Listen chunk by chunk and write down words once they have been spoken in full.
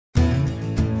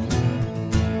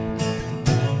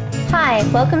Hi,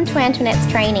 welcome to Antoinette's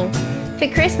training. For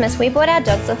Christmas we bought our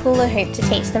dogs a hula hoop to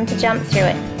teach them to jump through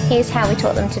it. Here's how we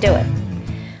taught them to do it.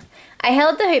 I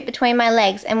held the hoop between my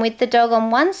legs and with the dog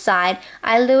on one side,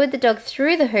 I lured the dog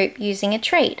through the hoop using a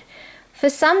treat. For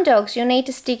some dogs you'll need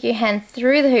to stick your hand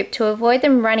through the hoop to avoid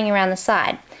them running around the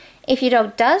side. If your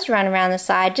dog does run around the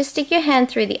side, just stick your hand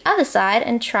through the other side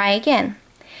and try again.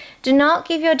 Do not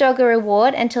give your dog a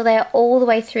reward until they are all the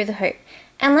way through the hoop,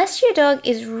 unless your dog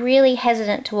is really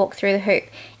hesitant to walk through the hoop,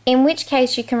 in which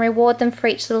case you can reward them for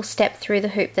each little step through the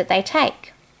hoop that they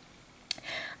take.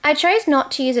 I chose not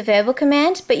to use a verbal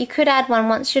command, but you could add one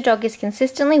once your dog is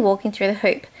consistently walking through the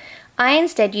hoop. I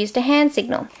instead used a hand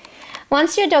signal.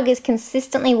 Once your dog is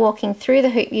consistently walking through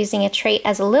the hoop using a treat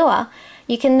as a lure,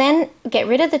 you can then get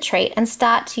rid of the treat and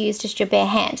start to use just your bare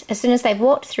hand. As soon as they've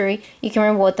walked through, you can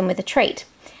reward them with a treat.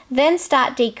 Then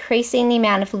start decreasing the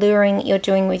amount of luring that you're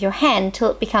doing with your hand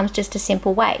until it becomes just a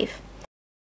simple wave.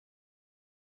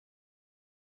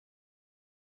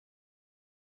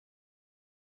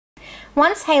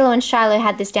 Once Halo and Shiloh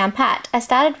had this down pat, I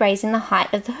started raising the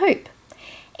height of the hoop.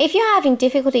 If you're having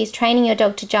difficulties training your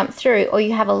dog to jump through, or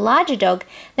you have a larger dog,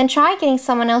 then try getting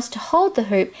someone else to hold the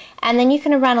hoop, and then you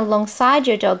can run alongside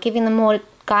your dog, giving them more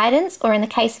guidance, or in the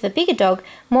case of a bigger dog,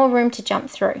 more room to jump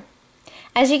through.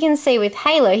 As you can see with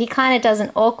Halo, he kind of does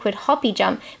an awkward hoppy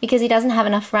jump because he doesn't have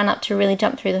enough run up to really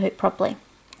jump through the hoop properly.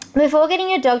 Before getting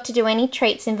your dog to do any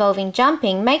treats involving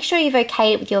jumping, make sure you've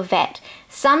okayed it with your vet.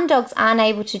 Some dogs aren't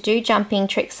able to do jumping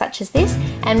tricks such as this,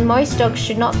 and most dogs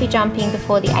should not be jumping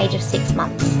before the age of 6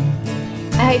 months.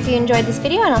 I hope you enjoyed this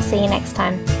video and I'll see you next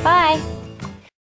time. Bye!